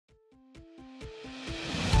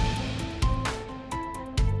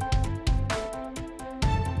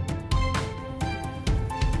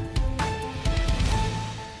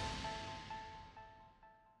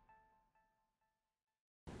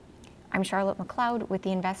I'm Charlotte McLeod with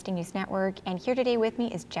the Investing News Network, and here today with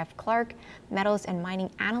me is Jeff Clark, metals and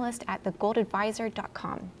mining analyst at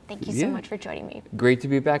thegoldadvisor.com. Thank you so much for joining me. Great to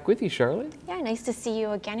be back with you, Charlotte. Yeah, nice to see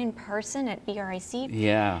you again in person at VRIC.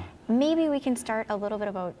 Yeah. Maybe we can start a little bit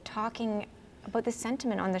about talking about the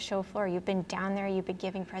sentiment on the show floor. You've been down there, you've been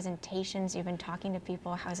giving presentations, you've been talking to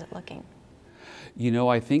people. How's it looking? You know,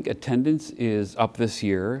 I think attendance is up this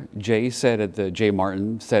year. Jay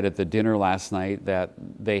Martin said at the dinner last night that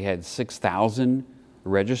they had 6,000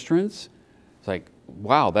 registrants. It's like,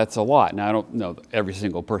 wow, that's a lot. Now, I don't know every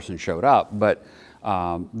single person showed up, but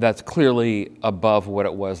that's clearly above what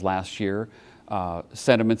it was last year.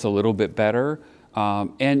 Sentiment's a little bit better.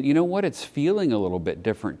 And you know what? It's feeling a little bit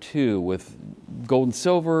different too with gold and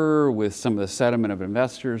silver, with some of the sentiment of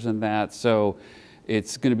investors and that. So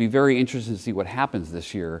it's going to be very interesting to see what happens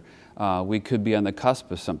this year. We could be on the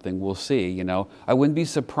cusp of something. We'll see. You know, I wouldn't be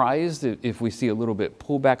surprised if we see a little bit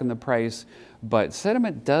pullback in the price, but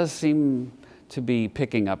sentiment does seem to be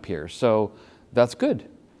picking up here. So that's good.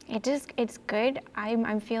 It's good.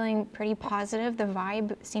 I'm feeling pretty positive. The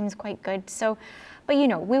vibe seems quite good. So, but you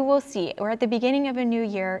know, we will see. We're at the beginning of a new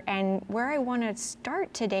year, and where I want to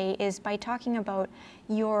start today is by talking about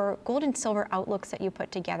your gold and silver outlooks that you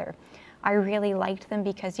put together. I really liked them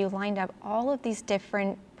because you lined up all of these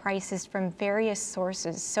different prices from various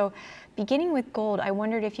sources. So beginning with gold, I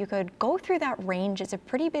wondered if you could go through that range. It's a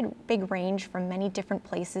pretty big range from many different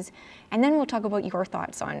places. And then we'll talk about your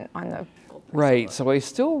thoughts on the gold. Right, so I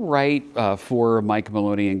still write for Mike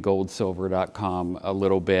Maloney and goldsilver.com a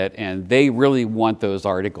little bit, and they really want those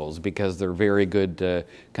articles because they're very good to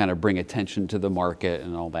kind of bring attention to the market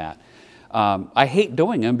and all that. I hate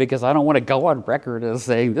doing them because I don't want to go on record as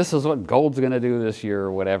saying this is what gold's going to do this year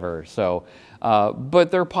or whatever. So,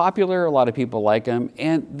 but they're popular. A lot of people like them,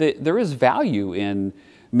 and there is value in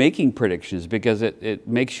making predictions because it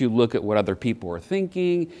makes you look at what other people are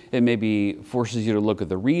thinking. It maybe forces you to look at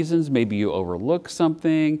the reasons. Maybe you overlook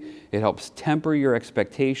something. It helps temper your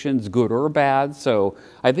expectations, good or bad. So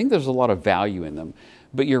I think there's a lot of value in them.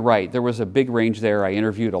 But you're right, there was a big range there. I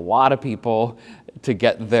interviewed a lot of people to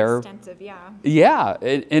get there. Extensive, yeah. Yeah,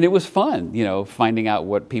 and it was fun, you know, finding out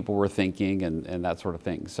what people were thinking and that sort of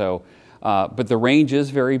thing. So, but the range is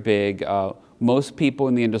very big. Most people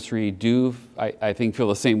in the industry do, I think, feel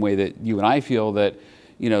the same way that you and I feel, that,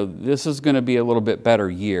 you know, this is going to be a little bit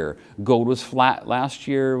better year. Gold was flat last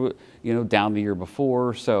year, you know, down the year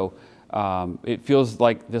before. So it feels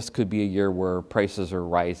like this could be a year where prices are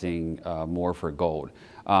rising more for gold.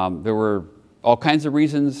 There were all kinds of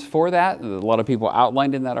reasons for that. A lot of people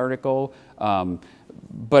outlined in that article,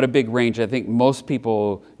 but a big range. I think most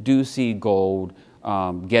people do see gold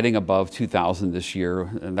getting above 2,000 this year,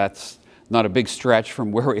 and that's not a big stretch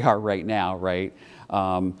from where we are right now, right?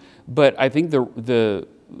 But I think the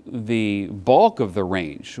bulk of the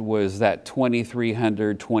range was that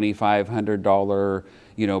 $2,300, $2,500,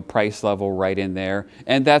 you know, price level right in there.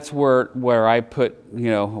 And that's where I put,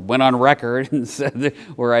 you know, went on record and said that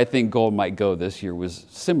where I think gold might go this year was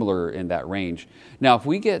similar in that range. Now, if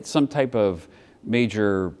we get some type of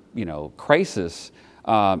major, you know, crisis,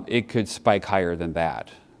 it could spike higher than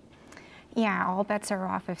that. Yeah, all bets are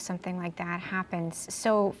off if something like that happens.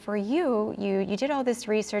 So for you, you did all this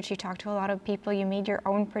research, you talked to a lot of people, you made your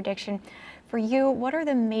own prediction. For you, what are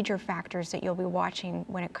the major factors that you'll be watching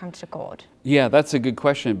when it comes to gold? Yeah, that's a good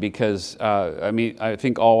question because, I mean, I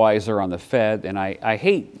think all eyes are on the Fed, and I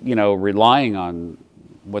hate, you know, relying on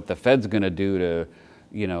what the Fed's going to do to,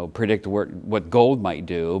 you know, predict what gold might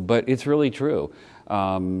do, but it's really true.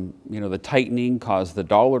 You know, the tightening caused the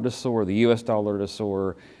dollar to soar, the US dollar to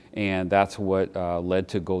soar, and that's what led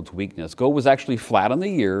to gold's weakness. Gold was actually flat on the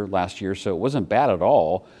year last year, so it wasn't bad at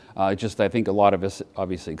all. Just I think a lot of us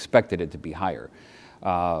obviously expected it to be higher.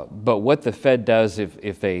 But what the Fed does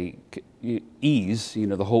if they ease, you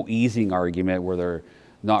know, the whole easing argument where they're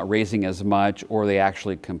not raising as much, or they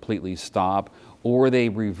actually completely stop, or they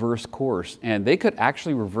reverse course. And they could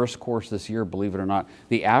actually reverse course this year, believe it or not.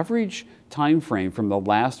 The average time frame from the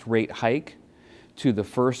last rate hike to the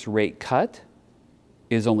first rate cut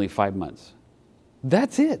is only 5 months.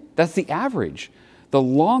 That's it. That's the average. The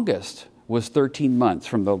longest was 13 months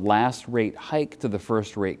from the last rate hike to the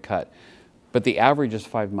first rate cut. But the average is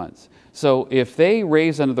 5 months. So if they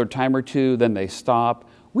raise another time or two, then they stop,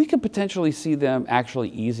 we could potentially see them actually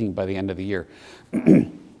easing by the end of the year,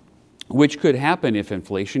 which could happen if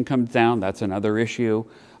inflation comes down. That's another issue.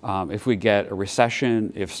 If we get a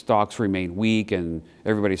recession, if stocks remain weak and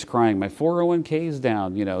everybody's crying, my 401k is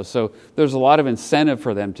down, you know. So there's a lot of incentive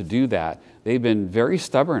for them to do that. They've been very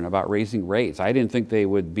stubborn about raising rates. I didn't think they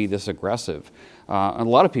would be this aggressive. And a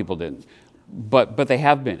lot of people didn't. but they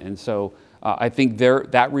have been, and so I think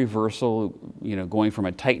that reversal, going from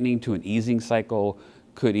a tightening to an easing cycle,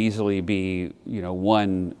 could easily be,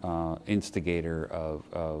 one instigator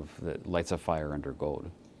of that lights a fire under gold.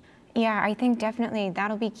 Yeah, I think definitely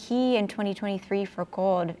that'll be key in 2023 for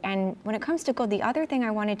gold. And when it comes to gold, the other thing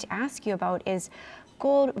I wanted to ask you about is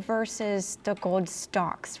gold versus the gold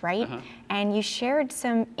stocks, right? And you shared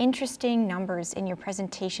some interesting numbers in your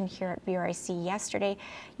presentation here at BRIC yesterday.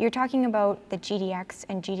 You're talking about the GDX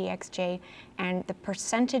and GDXJ and the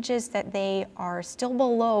percentages that they are still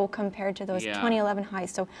below compared to those 2011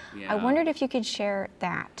 highs. So I wondered if you could share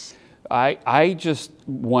that. I just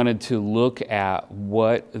wanted to look at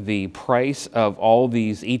what the price of all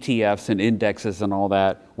these ETFs and indexes and all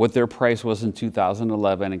that, what their price was in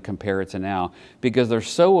 2011 and compare it to now, because they're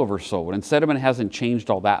so oversold and sentiment hasn't changed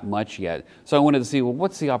all that much yet. So I wanted to see, well,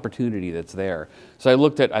 what's the opportunity that's there? So I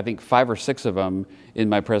looked at, I think, 5 or 6 of them in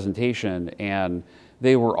my presentation, and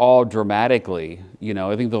they were all dramatically,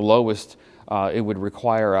 I think the lowest, it would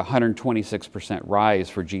require a 126% rise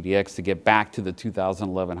for GDX to get back to the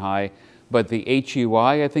 2011 high. But the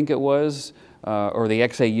HUI, I think it was, or the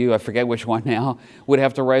XAU, I forget which one now, would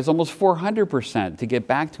have to rise almost 400% to get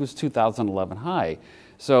back to its 2011 high.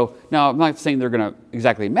 So now I'm not saying they're going to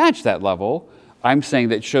exactly match that level. I'm saying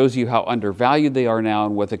that shows you how undervalued they are now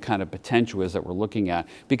and what the kind of potential is that we're looking at.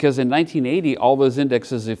 Because in 1980, all those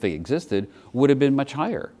indexes, if they existed, would have been much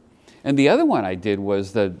higher. And the other one I did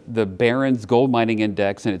was the Barron's Gold Mining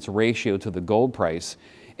Index and its ratio to the gold price.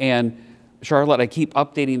 And Charlotte, I keep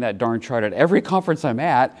updating that darn chart at every conference I'm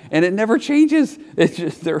at, and it never changes. It's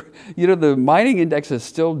just, the mining index is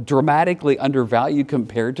still dramatically undervalued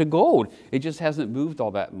compared to gold. It just hasn't moved all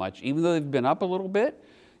that much. Even though they've been up a little bit,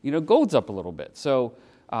 gold's up a little bit. So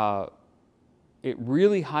it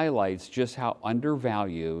really highlights just how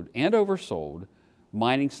undervalued and oversold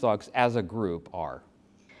mining stocks as a group are.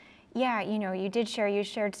 Yeah, you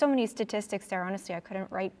shared so many statistics there. Honestly, I couldn't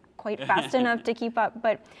write quite fast enough to keep up,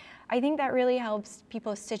 but I think that really helps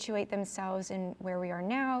people situate themselves in where we are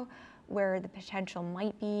now, where the potential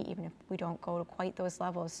might be, even if we don't go to quite those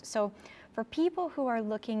levels. So for people who are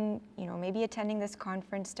looking, maybe attending this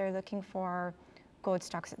conference, they're looking for gold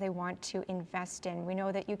stocks that they want to invest in. We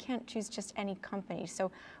know that you can't choose just any company. So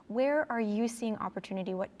where are you seeing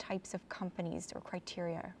opportunity? What types of companies or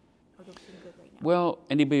criteria are looking good right now? Well,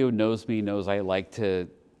 anybody who knows me knows I like to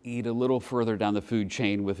eat a little further down the food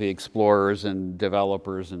chain with the explorers and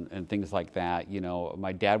developers and things like that.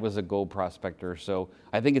 My dad was a gold prospector, so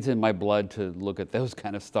I think it's in my blood to look at those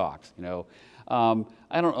kind of stocks. I don't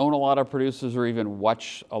own a lot of producers or even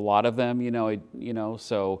watch a lot of them,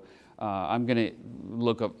 so I'm going to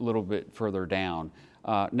look a little bit further down.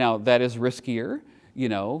 Now, that is riskier,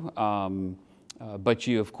 but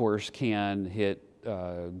you, of course, can hit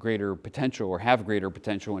greater potential or have greater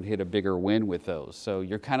potential and hit a bigger win with those. So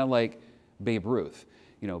you're kind of like Babe Ruth.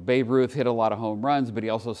 Babe Ruth hit a lot of home runs, but he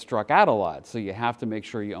also struck out a lot. So you have to make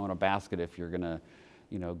sure you own a basket if you're going to,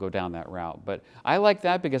 go down that route. But I like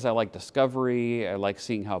that because I like discovery. I like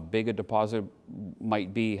seeing how big a deposit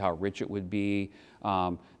might be, how rich it would be.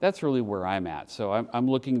 That's really where I'm at. So I'm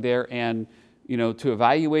looking there, and to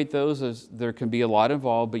evaluate those, there can be a lot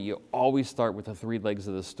involved, but you always start with the 3 legs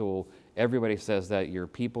of the stool. Everybody says that you're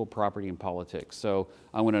people, property, and politics. So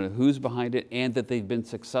I want to know who's behind it and that they've been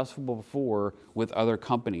successful before with other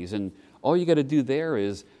companies. And all you got to do there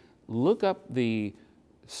is look up the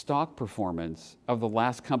stock performance of the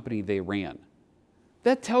last company they ran.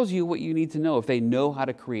 That tells you what you need to know if they know how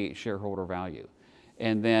to create shareholder value.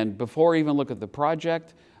 And then before I even look at the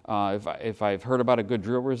project, if I've heard about a good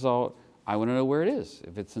drill result, I want to know where it is.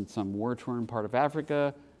 If it's in some war-torn part of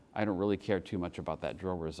Africa, I don't really care too much about that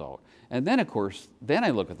drill result. And then, of course, then I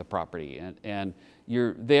look at the property, and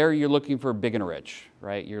you're looking for big and rich,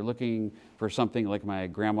 right? You're looking for something like my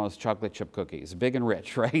grandma's chocolate chip cookies, big and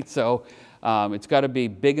rich, right? So it's got to be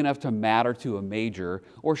big enough to matter to a major,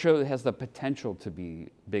 or show it has the potential to be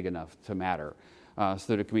big enough to matter, so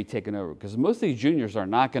that it can be taken over. Because most of these juniors are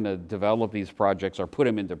not going to develop these projects or put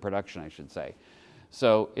them into production, I should say.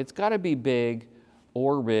 So it's got to be big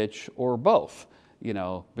or rich or both,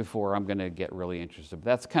 before I'm going to get really interested. But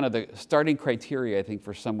that's kind of the starting criteria, I think,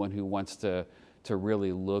 for someone who wants to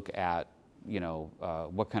really look at,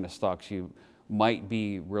 what kind of stocks you might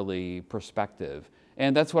be really prospective.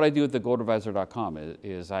 And that's what I do at thegoldadvisor.com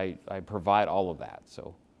is I provide all of that.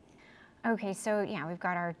 So. Okay, so yeah, we've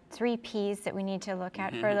got our 3 Ps that we need to look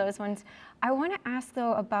at for those ones. I want to ask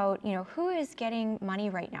though about, who is getting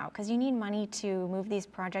money right now? Because you need money to move these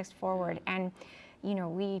projects forward. And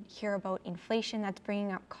we hear about inflation that's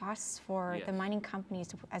bringing up costs for the mining companies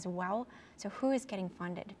as well. So who is getting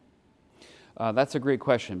funded? That's a great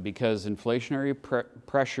question, because inflationary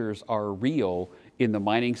pressures are real in the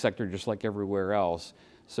mining sector just like everywhere else.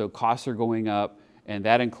 So costs are going up, and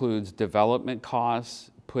that includes development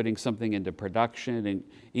costs, putting something into production, and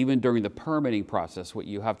even during the permitting process, what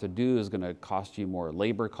you have to do is going to cost you more.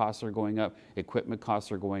 Labor costs are going up, equipment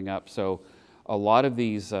costs are going up. So a lot of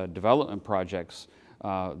these development projects,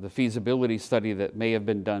 the feasibility study that may have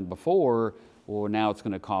been done before, well, now it's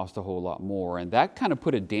going to cost a whole lot more. And that kind of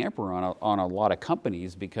put a damper on a lot of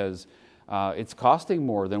companies, because it's costing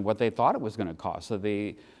more than what they thought it was going to cost. So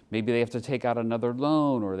maybe they have to take out another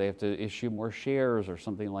loan, or they have to issue more shares or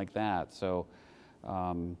something like that. So,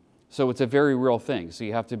 so it's a very real thing. So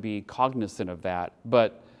you have to be cognizant of that.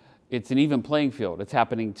 But it's an even playing field. It's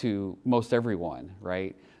happening to most everyone,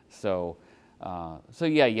 right? So, so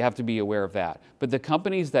yeah, you have to be aware of that. But the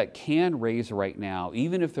companies that can raise right now,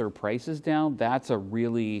 even if their price is down, that's a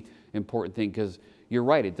really important thing, because you're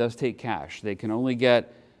right, it does take cash. They can only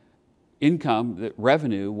get income,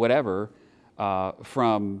 revenue, whatever,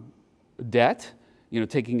 from debt,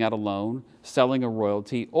 taking out a loan, selling a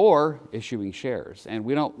royalty, or issuing shares. And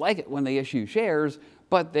we don't like it when they issue shares,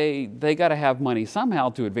 but they got to have money somehow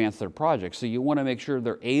to advance their project. So you want to make sure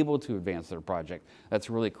they're able to advance their project. That's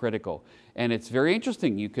really critical. And it's very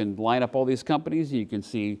interesting. You can line up all these companies, and you can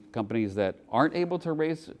see companies that aren't able to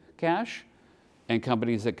raise cash, and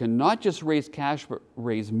companies that can not just raise cash, but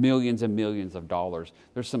raise millions and millions of dollars.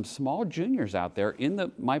 There's some small juniors out there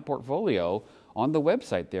in my portfolio on the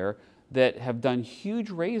website there that have done huge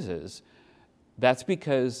raises. That's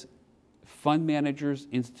because fund managers,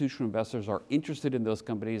 institutional investors are interested in those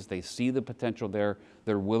companies. They see the potential there.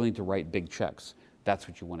 They're willing to write big checks. That's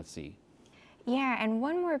what you want to see. Yeah, and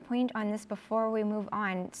one more point on this before we move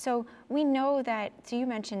on. So we know that, so you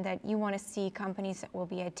mentioned that you want to see companies that will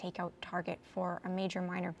be a takeout target for a major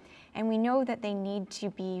miner. And we know that they need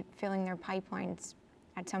to be filling their pipelines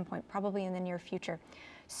at some point, probably in the near future.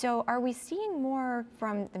 So are we seeing more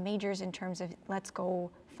from the majors in terms of, let's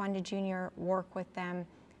go fund a junior, work with them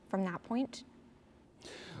from that point?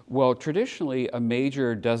 Well, traditionally, a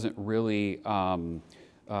major doesn't really,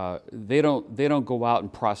 they don't go out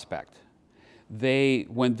and prospect.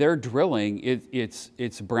 When they're drilling, it's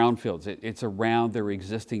brownfields. It's around their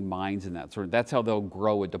existing mines and that sort of. That's how they'll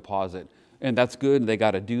grow a deposit, and that's good. And they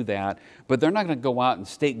got to do that, but they're not going to go out and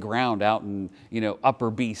stake ground out in upper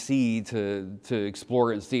BC to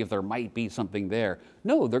explore it and see if there might be something there.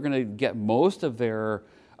 No, they're going to get most of their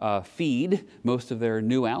feed, most of their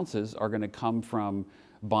new ounces are going to come from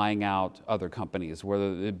buying out other companies,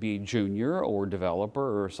 whether it be junior or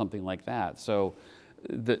developer or something like that. So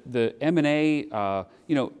the M&A,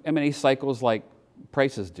 M&A cycles like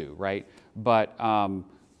prices do, right? But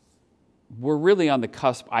we're really on the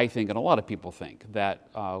cusp, I think, and a lot of people think, that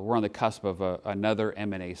we're on the cusp of another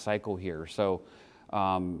M&A cycle here. So,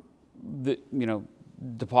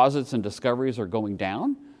 deposits and discoveries are going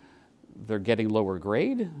down. They're getting lower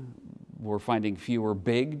grade. We're finding fewer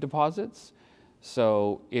big deposits.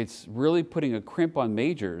 So it's really putting a crimp on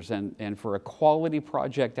majors. And for a quality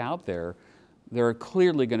project out there, there are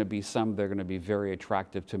clearly going to be some that are going to be very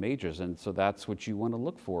attractive to majors, and so that's what you want to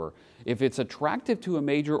look for. If it's attractive to a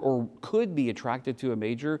major or could be attractive to a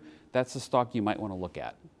major, that's the stock you might want to look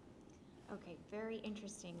at. Okay, very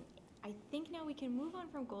interesting. I think now we can move on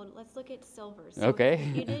from gold. Let's look at silver. So okay.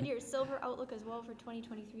 You did your silver outlook as well for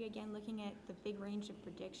 2023, again looking at the big range of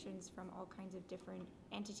predictions from all kinds of different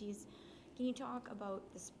entities. Can you talk about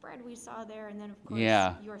the spread we saw there, and then of course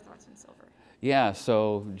your thoughts on silver? Yeah,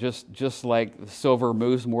 so just like silver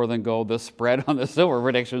moves more than gold, the spread on the silver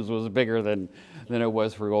predictions was bigger than it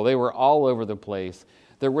was for gold. They were all over the place.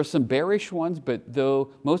 There were some bearish ones, but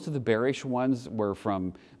though most of the bearish ones were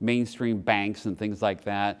from mainstream banks and things like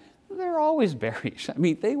that, they're always bearish. I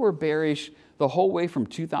mean, they were bearish the whole way from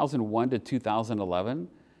 2001 to 2011.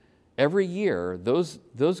 Every year, those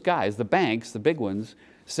guys, the banks, the big ones,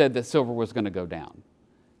 said that silver was going to go down.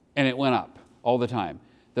 And it went up all the time.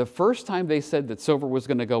 The first time they said that silver was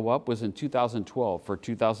going to go up was in 2012. For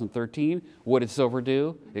 2013, what did silver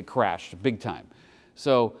do? It crashed big time.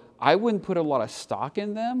 So I wouldn't put a lot of stock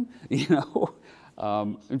in them,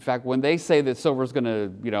 in fact, when they say that silver is going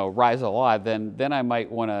to, rise a lot, then I might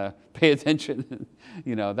want to pay attention.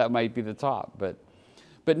 That might be the top.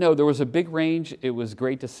 But no, there was a big range. It was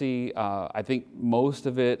great to see. I think most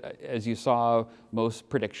of it, as you saw, most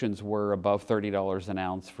predictions were above $30 an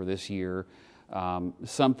ounce for this year.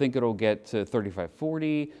 Some think it'll get to 35,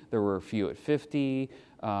 40. There were a few at 50.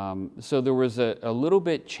 So there was a little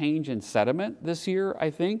bit change in sentiment this year, I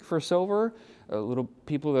think, for silver. A little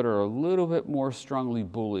people that are a little bit more strongly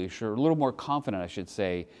bullish, or a little more confident, I should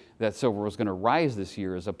say, that silver was going to rise this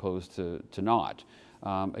year as opposed to not.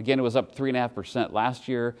 Again, it was up 3.5% last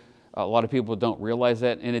year. A lot of people don't realize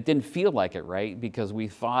that, and it didn't feel like it, right? Because we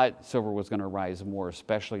thought silver was going to rise more,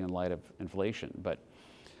 especially in light of inflation. But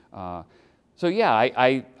so yeah,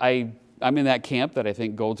 I'm in that camp that I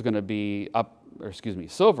think gold's going to be up, or excuse me,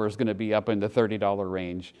 silver is going to be up in the $30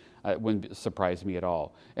 range. It wouldn't surprise me at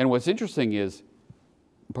all. And what's interesting is,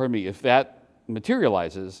 pardon me, if that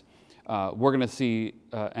materializes, we're going to see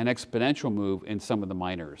an exponential move in some of the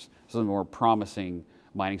miners, some of the more promising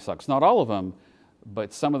mining stocks. Not all of them,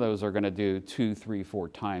 but some of those are going to do 2, 3, 4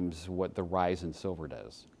 times what the rise in silver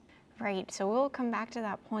does. Right, so we'll come back to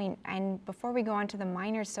that point. And before we go on to the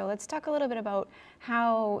miners, so let's talk a little bit about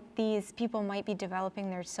how these people might be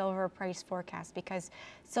developing their silver price forecast, because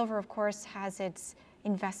silver, of course, has its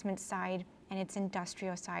investment side and its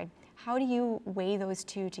industrial side. How do you weigh those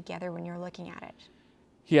two together when you're looking at it?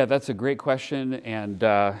 Yeah, that's a great question. And,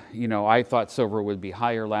 you know, I thought silver would be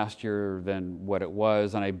higher last year than what it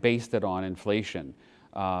was, and I based it on inflation.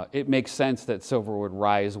 It makes sense that silver would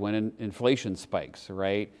rise when inflation spikes,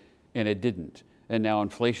 right? And it didn't. And now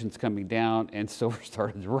inflation's coming down and silver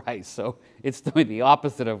started to rise. So it's doing the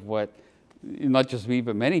opposite of what not just me,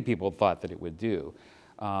 but many people thought that it would do.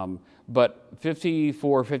 But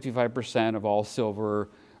 54, 55% of all silver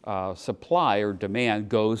supply or demand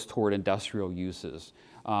goes toward industrial uses.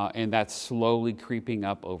 And that's slowly creeping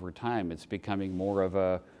up over time. It's becoming more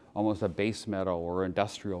of almost a base metal or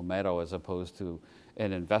industrial metal as opposed to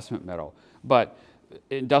an investment metal. But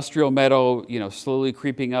industrial metal, you know, slowly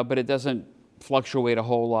creeping up, but it doesn't fluctuate a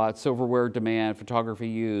whole lot. Silverware demand, photography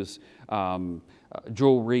use,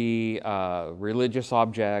 jewelry, religious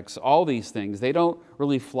objects, all these things, they don't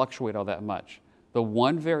really fluctuate all that much. The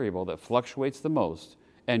one variable that fluctuates the most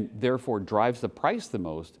and therefore drives the price the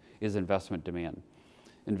most is investment demand.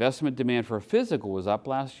 Investment demand for physical was up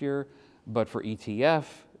last year, but for ETF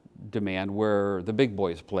demand, where the big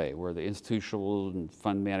boys play, where the institutional and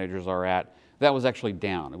fund managers are at, that was actually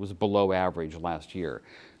down. It was below average last year.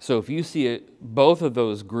 So if you see both of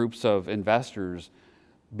those groups of investors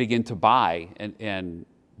begin to buy and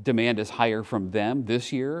demand is higher from them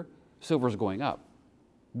this year, silver's going up.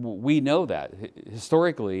 We know that.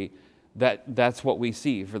 Historically, that's what we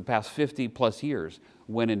see for the past 50 plus years.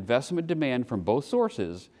 When investment demand from both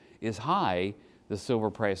sources is high, the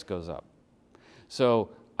silver price goes up.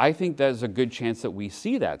 So I think there's a good chance that we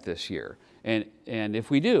see that this year. And if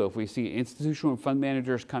we do, if we see institutional and fund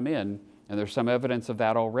managers come in, and there's some evidence of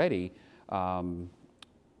that already, I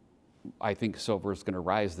think silver is going to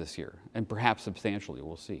rise this year, and perhaps substantially,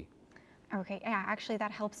 we'll see. Okay, yeah, actually that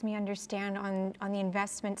helps me understand on the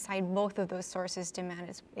investment side, both of those sources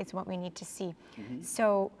demand is what we need to see. Mm-hmm.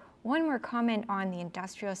 So one more comment on the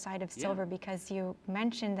industrial side of silver, because you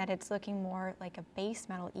mentioned that it's looking more like a base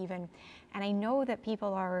metal even. And I know that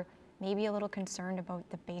people are maybe a little concerned about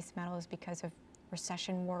the base metals because of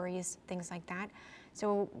recession worries, things like that.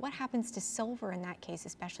 So what happens to silver in that case,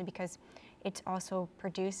 especially because it's also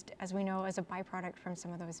produced, as we know, as a byproduct from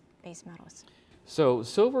some of those base metals? So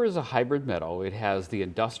silver is a hybrid metal. It has the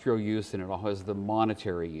industrial use and it also has the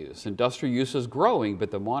monetary use. Industrial use is growing, but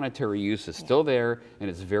the monetary use is still there and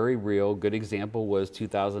it's very real. Good example was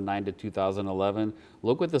 2009 to 2011.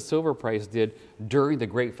 Look what the silver price did during the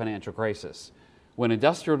great financial crisis. When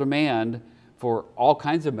industrial demand for all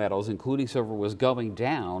kinds of metals, including silver, was going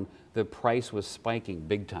down, the price was spiking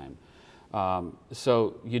big time.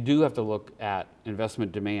 So you do have to look at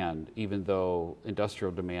investment demand, even though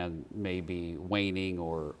industrial demand may be waning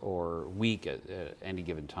or weak at any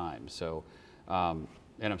given time. So, and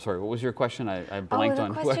I'm sorry, what was your question? I blanked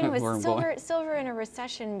on where I'm going. Silver in a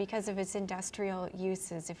recession because of its industrial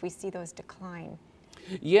uses, if we see those decline.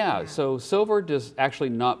 Yeah, so silver does actually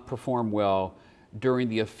not perform well during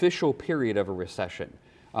the official period of a recession.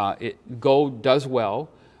 Gold does well.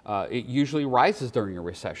 It usually rises during a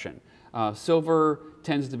recession. Silver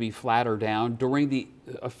tends to be flat or down during the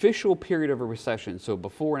official period of a recession. So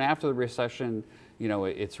before and after the recession, you know,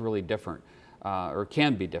 it's really different, or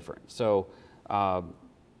can be different. So,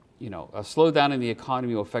 you know, a slowdown in the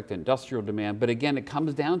economy will affect industrial demand. But again, it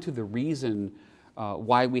comes down to the reason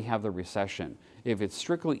why we have the recession. If it's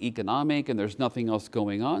strictly economic and there's nothing else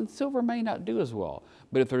going on, silver may not do as well.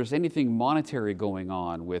 But if there's anything monetary going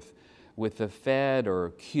on with the Fed or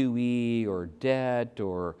QE or debt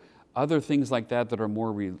or other things like that that are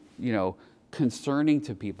more, you know, concerning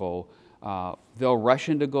to people, They'll rush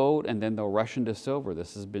into gold and then they'll rush into silver.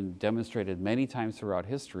 This has been demonstrated many times throughout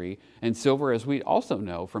history. And silver, as we also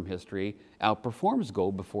know from history, outperforms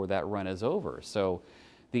gold before that run is over. So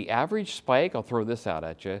the average spike, I'll throw this out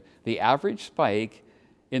at you, the average spike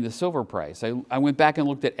in the silver price, I went back and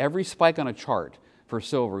looked at every spike on a chart for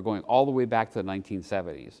silver going all the way back to the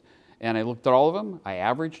 1970s. And I looked at all of them, I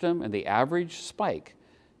averaged them, and the average spike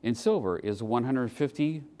in silver is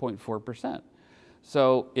 150.4%.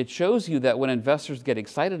 So it shows you that when investors get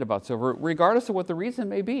excited about silver, regardless of what the reason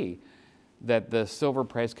may be, that the silver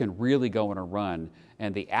price can really go in a run.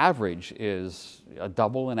 And the average is a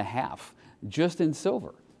double and a half just in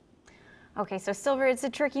silver. Okay, so silver is a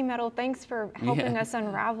tricky metal. Thanks for helping us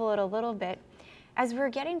unravel it a little bit. As we're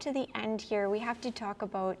getting to the end here, we have to talk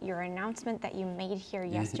about your announcement that you made here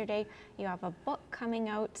yesterday. You have a book coming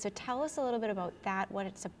out, so tell us a little bit about that, what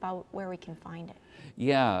it's about, where we can find it.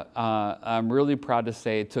 Yeah, I'm really proud to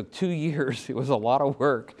say it took 2 years. It was a lot of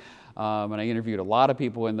work, and I interviewed a lot of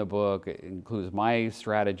people in the book. It includes my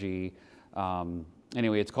strategy.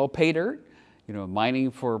 Anyway, it's called Pay Dirt,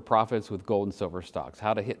 mining for profits with gold and silver stocks,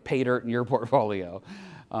 how to hit pay dirt in your portfolio.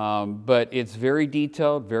 But it's very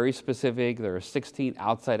detailed, very specific. There are 16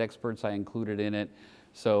 outside experts I included in it.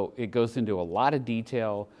 So it goes into a lot of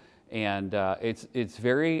detail, and it's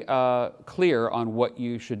very clear on what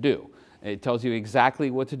you should do. It tells you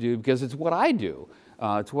exactly what to do because it's what I do.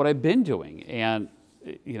 It's what I've been doing. And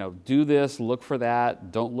do this, look for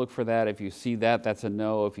that, don't look for that. If you see that, that's a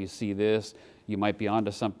no. If you see this, you might be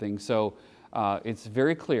onto something. So it's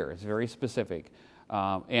very clear, it's very specific.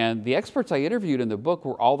 And the experts I interviewed in the book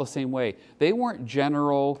were all the same way. They weren't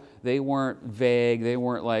general, they weren't vague, they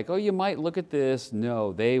weren't like, oh, you might look at this.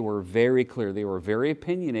 No, they were very clear. They were very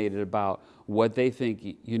opinionated about what they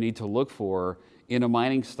think you need to look for in a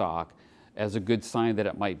mining stock as a good sign that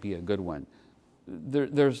it might be a good one.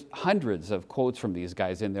 There's hundreds of quotes from these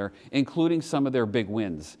guys in there, including some of their big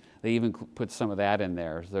wins. They even put some of that in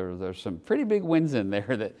there. There's some pretty big wins in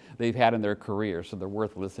there that they've had in their career, so they're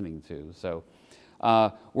worth listening to. So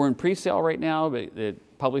we're in pre-sale right now, but it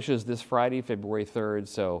publishes this Friday, February 3rd,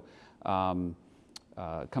 so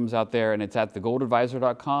it comes out there, and it's at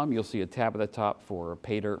thegoldadvisor.com. You'll see a tab at the top for a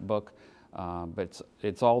Pay Dirt book, but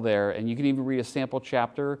it's all there, and you can even read a sample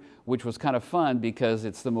chapter, which was kind of fun because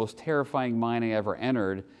it's the most terrifying mine I ever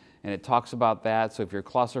entered, and it talks about that. So if you're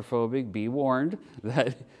claustrophobic, be warned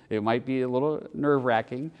that it might be a little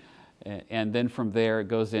nerve-wracking. And then from there, it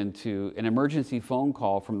goes into an emergency phone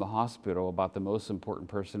call from the hospital about the most important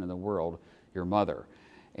person in the world, your mother.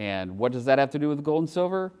 And what does that have to do with gold and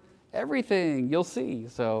silver? Everything, you'll see.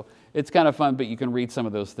 So it's kind of fun, but you can read some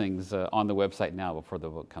of those things on the website now before the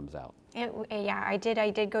book comes out. Yeah, I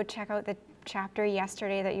did go check out the chapter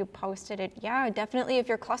yesterday that you posted. It. Yeah, definitely if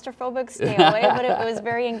you're claustrophobic, stay away, but it was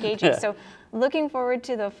very engaging. So looking forward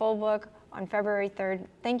to the full book on February 3rd.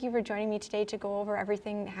 Thank you for joining me today to go over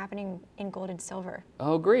everything happening in gold and silver.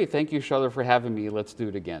 Oh, great. Thank you, Charlotte, for having me. Let's do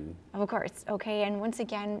it again. Of course. Okay, and once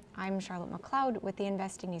again, I'm Charlotte McLeod with the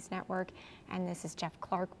Investing News Network, and this is Jeff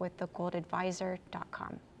Clark with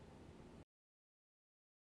thegoldadvisor.com.